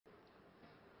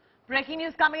Breaking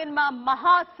news coming in.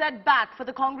 Maha setback for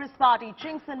the Congress party.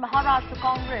 Chinks in Maharashtra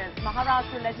Congress.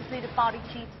 Maharashtra Legislative Party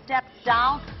chief steps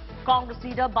down. Congress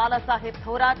leader Balasaheb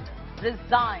Thorat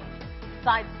resigns.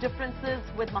 Cites differences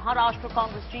with Maharashtra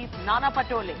Congress chief Nana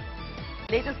Patole.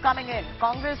 Latest coming in.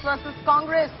 Congress versus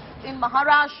Congress in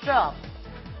Maharashtra.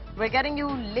 We're getting you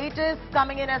latest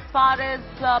coming in as far as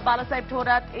Balasaheb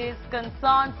Thorat is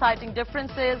concerned, citing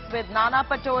differences with Nana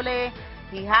Patole.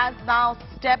 He has now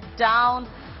stepped down.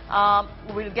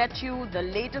 We'll get you the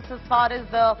latest as far as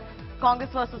the Congress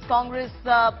versus Congress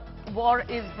war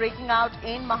is breaking out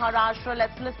in Maharashtra.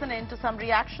 Let's listen in to some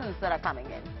reactions that are coming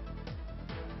in.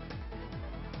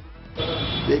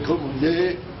 देखो, मुझे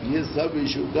ये सब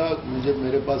issue का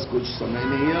मेरे पास कुछ समय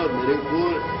नहीं है और मेरे को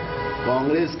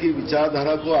कांग्रेस की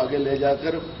विचारधारा को आगे ले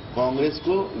जाकर कांग्रेस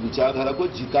को विचारधारा को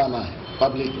जिताना है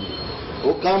पब्लिक में।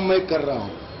 वो काम मैं कर रहा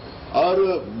हूं और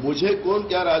मुझे कौन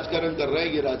क्या राजकारण कर रहा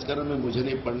है ये राजकारण में मुझे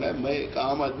नहीं पढ़ना है। मैं एक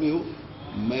आम आदमी हूं,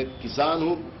 मैं किसान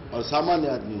हूं और सामान्य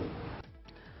आदमी हूं।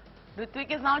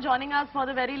 Ritvik is now joining us for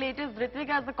the very latest. Ritvik,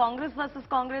 as the Congress versus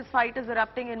Congress fight is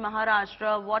erupting in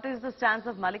Maharashtra, what is the stance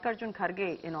of Mallikarjun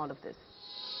Kharge in all of this?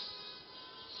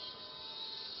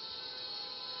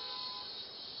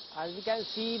 As we can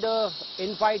see, the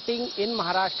infighting in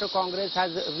Maharashtra Congress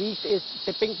has reached its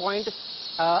tipping point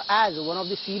as one of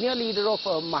the senior leader of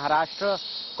Maharashtra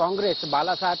Congress,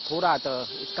 Balasaheb Thorat,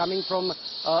 coming from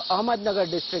Ahmednagar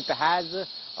district, has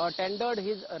tendered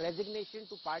his resignation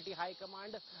to party high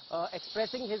command,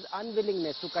 expressing his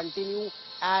unwillingness to continue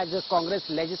as Congress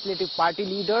Legislative Party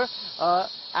leader.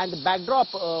 And the backdrop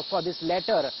for this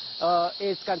letter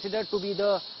is considered to be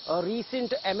the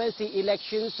recent MLC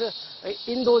elections.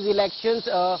 In those elections,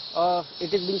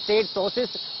 it is being said, sources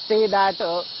say that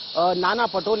Nana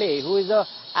Patole, who is the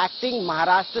acting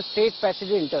Maharashtra state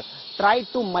president, tried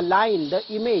to malign the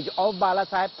image of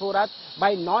Balasaheb Thorat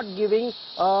by not giving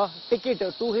a ticket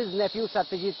to his nephew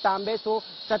Satyajit Tambe. So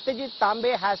Satyajit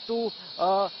Tambe has to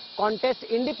contest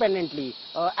independently.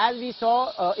 As we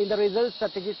saw in the results,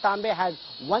 Satyajit Tambe has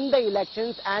won the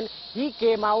elections and he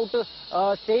came out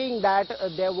saying that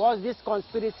there was this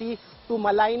conspiracy to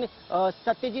malign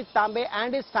Satyajit Tambe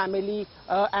and his family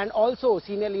and also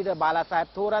senior leader Balasaheb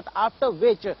Thorat, after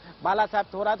which Balasaheb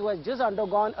Thorat, who has just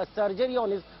undergone a surgery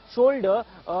on his shoulder,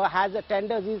 has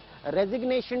tendered his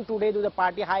resignation today to the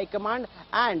party high command.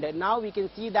 And now we can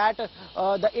see that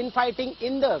the infighting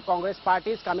in the Congress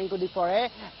party is coming to the fore,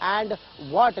 and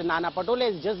what Nana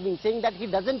Patole has just been saying that he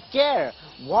doesn't care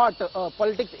what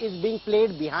politics is being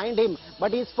played behind him,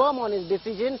 but he is firm on his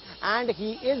decision and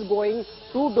he is going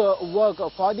to work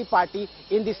for the party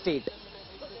in the state.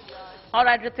 All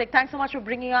right, Ritvik, thanks so much for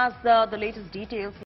bringing us the latest details.